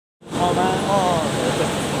ठाउँमा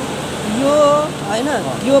यो हैन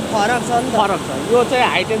यो फरक छ नि त फरक छ यो चाहिँ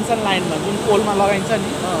हाई टेन्सन लाइनमा जुन पोलमा लगाइन्छ नि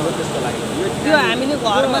त्यसको लागि त्यो हामीले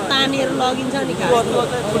घरमा तानेर लगिन्छ नि त्यो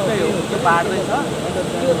चाहिँ छुट्टै हो त्यो बाड्दै छ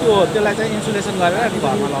त्यो त्यसलाई चाहिँ इन्सुलेसन गरेर अनि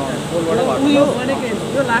घरमा लगाउनु पोलबाट उयो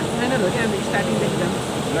यो लास्ट फाइनल हो कि हामी स्टार्टिङदेखि जानु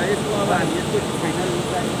र यसको अब हामी यसको फाइनल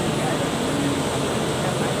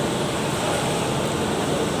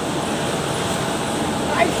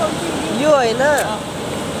यो हैन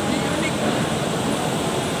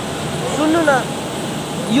सुन्नु न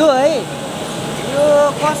यो है यो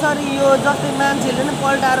कसरी यो जस्तै मान्छेले नै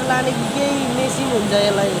पल्टाएर लाने कि केही मेसिन हुन्छ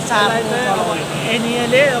यसलाई सार्ने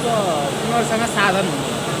एनइएले अब उनीहरूसँग साधन हुन्छ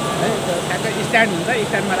है ठ्याक्कै स्ट्यान्ड हुन्छ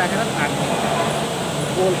स्ट्यान्डमा राखेर काट्नु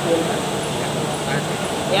पोलमा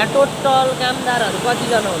यहाँ टोटल कामदारहरू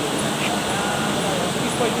कतिजना हुनुहुन्छ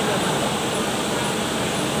 30-35 जना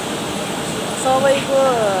सबैको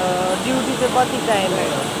ड्युटी चाहिँ कति टाइम हो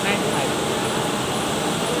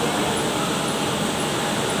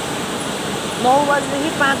 9 बजीदेखि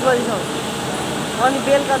 5 बजीसम्म अनि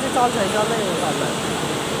बेलुका चाहिँ चल्छ है चल्दै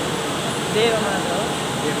डेमा मात्र हो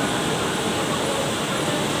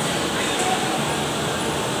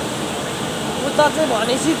उता चाहिँ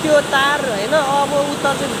भनेपछि त्यो तार होइन अब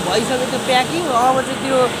उता चाहिँ भइसक्यो त्यो प्याकिङ अब चाहिँ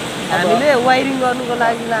त्यो हामीले वायरिङ गर्नुको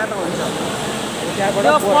लागि लाँदा हुन्छ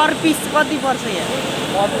त्यो पर पिस कति पर्छ यहाँ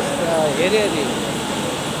हेरी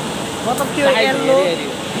मतलब त्यो येल्लो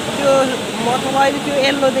त्यो मतलब अहिले त्यो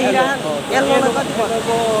येल्लो देखिरहेको येल्लोलाई कति पर्छ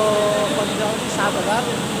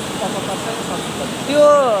 7,075 त्यो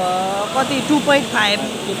कति 2.5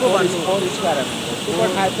 को भन्नु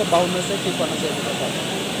 2.5 को 52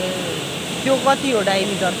 त्यो कति हो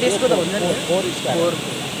डायमिटर त्यसको त हुन्छ नि 4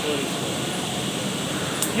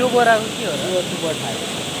 यो बोराको के हो र यो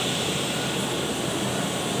 2.5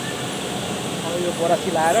 यो बोरा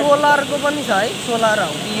सिलाएर सोलरको पनि छ है सोलर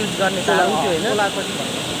युज गर्ने तार हो त्यो हैन सोलर पनि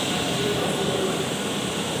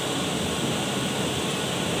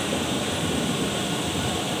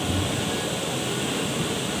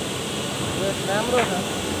राम्रो छ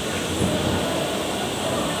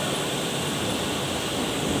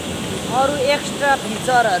अरू एक्स्ट्रा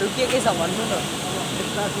फिचरहरू के छ भन्नु न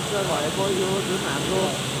एक्स्ट्रा फिचर भएको यो जुन हाम्रो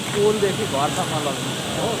पोलदेखि घरसम्म लग्ने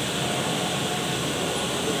हो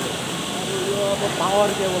यो अब पावर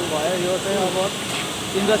केबल भयो यो चाहिँ अब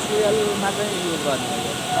इन्डस्ट्रियलमा चाहिँ युज गर्ने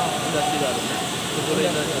इन्डस्ट्रीहरूमा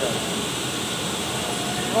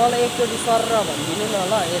मलाई एकचोटि सर भनिदिनु न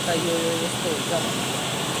ल यता यो यस्तो हुन्छ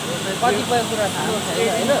कतिपय कुरा थाहा छैन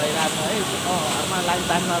होइन भइरहेछ है घरमा लागि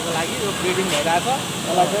बाँध्नको लागि यो ब्रिडिङ भइरहेछ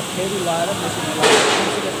यसलाई चाहिँ फेरि लगाएर मेसिनमा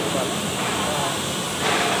इन्सुलेसन गर्छ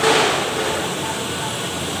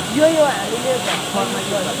यो हामीले घरमा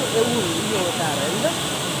यो तार होइन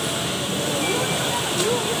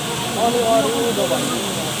अरू भन्नु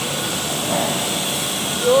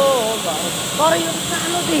यो घर तर यो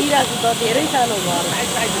सानो देखिरहेको छ त धेरै सानो घर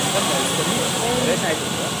धेरै साइज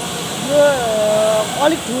हुन्छ यो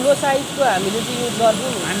अलिक ठुलो साइजको हामीले चाहिँ युज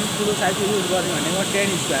गर्छौँ नि हामी ठुलो साइजको युज गर्ने भनेको 10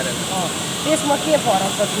 स्क्वायर त्यसमा के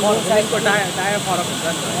फरक छ ठुलो साइजको टायर फरक हुन्छ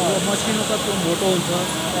नि त यो मसिनो त त्यो मोटो हुन्छ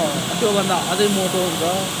त्योभन्दा अझै मोटो हुन्छ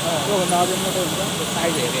त्योभन्दा अझै मोटो हुन्छ त्यो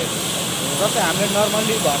साइज हेरेर जस्तै हामीले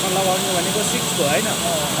नर्मल्ली घरमा लगाउने भनेको 6 को होइन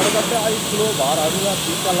अब जस्तै अलिक ठुलो घरहरू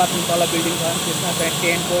 20 तल्ला 3 तल्ला बिल्डिङ छ त्यसमा चाहिँ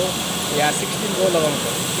 10 को या 16 को लगाउँछ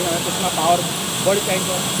किनभने त्यसमा पावर बढी चाहिन्छ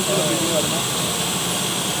ठुलो बिल्डिङहरूमा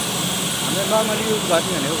हामीले नर्मली युज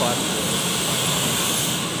गर्ने भनेको घरमा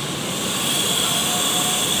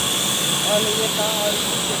अनि यता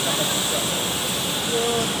यो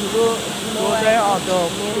ठुलो त्यो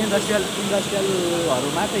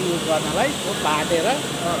इन्डस्ट्रियलहरूमा चाहिँ युज गर्नलाई काटेर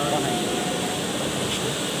बनाइन्छ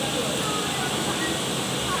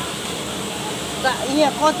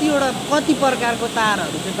यहाँ कति प्रकारको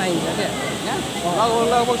तारहरू चाहिँ पाइन्छ क्या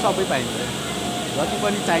लगभग सबै पाइन्छ जति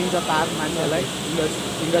पनि चाहिन्छ तार मान्छेलाई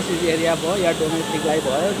इन्डस्ट्री एरिया भयो या डोमेस्टिकलाई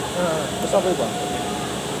भयो सबै भयो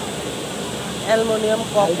एल्युमिनियम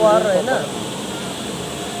कपर होइन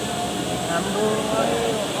हाम्रो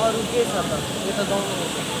अरू के छ त यो त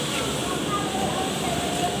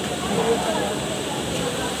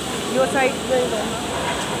यो साइड चाहिँ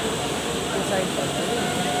यो साइड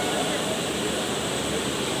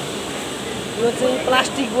यो चाहिँ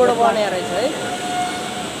प्लास्टिकबाट बनाएर रहेछ है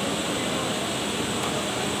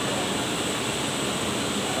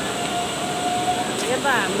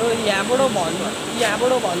यता हाम्रो यहाँबाट भन्नु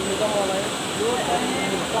त मलाई यो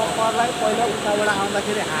कपरलाई पहिला उताबाट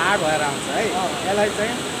आउँदाखेरि हार्ड भएर आउँछ है यसलाई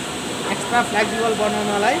चाहिँ एक्स्ट्रा फ्लेक्सिबल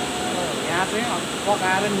बनाउनलाई यहाँ चाहिँ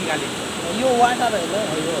पकाएर निकालिन्छ यो वाटर होइन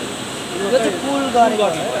यो चाहिँ कुल गरेको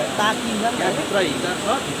तातिन्छ नि भित्र हिटर छ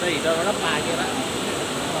भित्र हिटरबाट पाकेर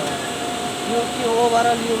यो के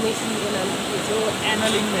ओभरअल यो मेसिनको नाम के छ?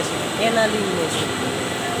 एनालिङ मेसिन। एनालिङ मेसिन।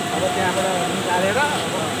 अब त्यहाँबाट निकालेर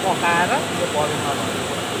अब पकाएर यो बलमा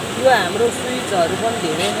यो हाम्रो स्विचहरू पनि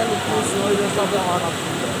धेरै छ नि, यो सबै अन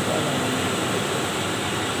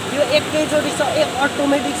यो एकैचोटि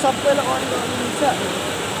अटोमेटिक सबैलाई अन गर्नुहुन्छ।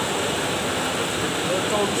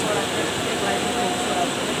 24वटा एक लाइनमा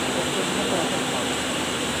 24वटा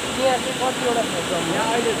यहाँ चाहिँ कतिवटा छ? यहाँ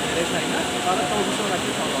अहिले धेरै छैन तर 24वटा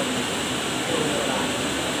चाहिँ चलाउँछ।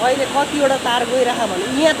 अहिले कतिवटा तार गइरह भने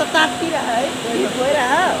यहाँ त तात्तिरह है, हिट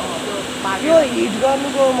गइरह। यो हिट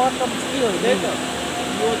गर्नुको मतलब के हो?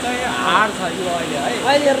 यो चाहिँ हार्ड छ यो अहिले है।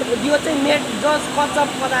 अहिले यो चाहिँ मेट जस्ट कच्चा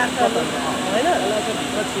पदार्थ होइन, यसलाई चाहिँ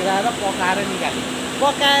भित्र छिराएर पकाएर निकाल्यो।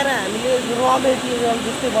 पकाएर हामीले र मेटेरियल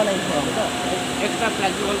जस्तै बनाइन्छ नि त। एक्स्ट्रा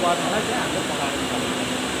फ्लेक्सिबल गर्नलाई चाहिँ हामीले पकाएर निकाल्यो।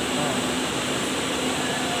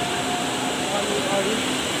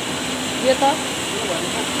 यो त यो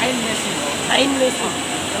भनेको फाइन मेसिन हो। Fine machine.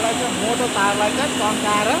 यसलाई चाहिँ मोटो तारलाई चाहिँ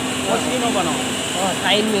तन्काएर मसिनो बनाउँछ।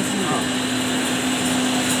 फाइन मेसिन हो।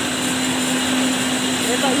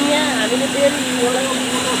 यो त यहाँ हामीले फेरि यसलाई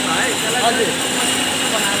मोटो छ है, त्यसलाई हजुर मसिनो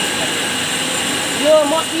बनाएर निकाल्यो। यो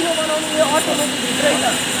मसिनो बनाउनु यो अटोमेटिक भित्रै छ।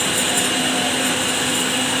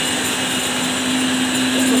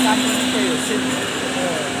 यसको काम पनि त्यही हो, सेम।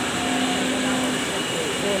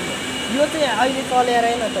 यो चाहिँ अहिले चलेर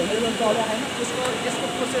होइन त, यो चल्यो होइन। यसको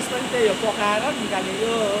प्रोसेस पनि त्यही हो, पकाएर निकाल्ने।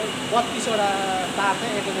 यो 32वटा तार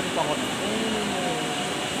चाहिँ एकैचोटि पकाउनु।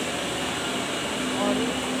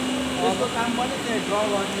 यसको काम पनि त्यही ड्र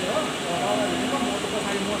गर्ने हो। भनेको मोटो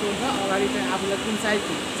पछाडि मोटो हुन्छ, अगाडि चाहिँ आफूलाई कुन साइज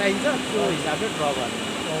चाहिन्छ त्यो हिसाबले ड्र गर्ने।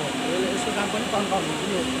 यसको काम पनि तन्काउनु।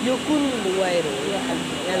 यो कुन वायर हो? यो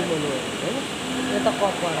एल्मोन वायर होइन, यो त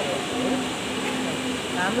कपबाट हो।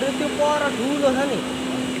 हाम्रो त्यो पर ठुलो छ नि,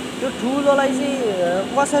 त्यो ठुलोलाई चाहिँ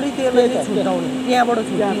कसरी त्यसलाई चाहिँ छुट्याउने? त्यहाँबाट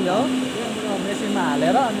छुट्टिन्छ हो, मेसिनमा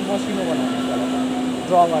हालेर अनि मसिनो बनाउने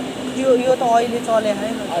ड्र गर्ने। त्यो यो त अहिले चले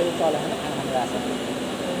छैन, अहिले चले होइन, खाना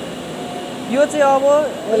यो चाहिँ अब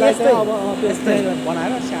यस्तै यस्तै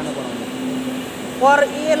बनाएर सानो बनाउने। पर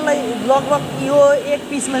यसलाई लगभग यो एक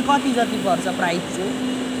पिसलाई कति जति पर्छ प्राइस चाहिँ?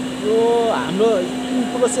 यो हाम्रो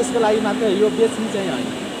प्रोसेसको लागि मात्रै, यो बेच्ने चाहिँ होइन।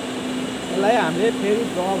 यसलाई हामीले फेरि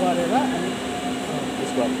ड्र गरेर अनि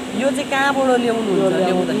यसको यो चाहिँ कहाँबाट ल्याउनुहुन्छ?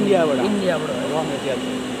 इन्डियाबाट। इन्डियाबाट र मेटेरियल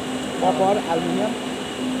कपर एल्युमिनियम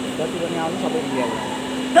जति पनि आउँछ सबै इन्डियाबाट।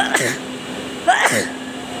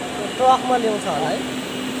 ट्रकमा ल्याउँछ होला है।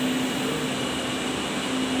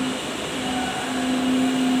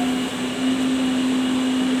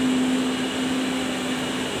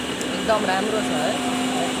 एकदम राम्रो छ है।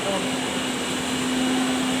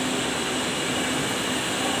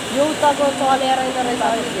 यो उताको चलेर रहेछ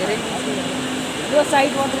अहिले धेरै। यो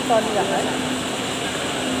साइड मात्रै चलिरहेको है।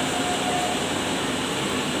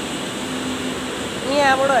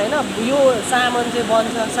 यहाँबाट होइन यो सामान चाहिँ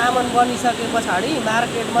बन्छ। सामान बनिसके पछाडि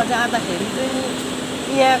मार्केटमा जाँदाखेरि चाहिँ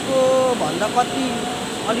यहाँको भन्दा कति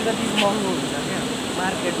अलिकति महँगो हुन्छ क्या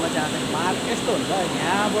मार्केटमा जाँदा। यस्तो हुन्छ,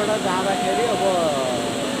 यहाँबाट जाँदाखेरि अब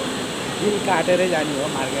बिल काटेरै जाने हो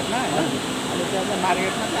मार्केटमा होइन। अनि त्यहाँ चाहिँ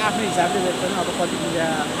मार्केटमा चाहिँ आफ्नो हिसाबले बेच्छन्, अब कति बिगा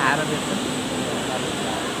खाएर बेच्छन्।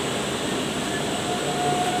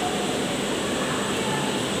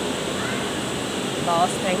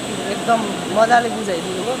 हस्, थ्याङ्क यू। एकदम मजाले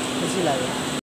बुझाइदिनु भयो, खुसी लाग्यो।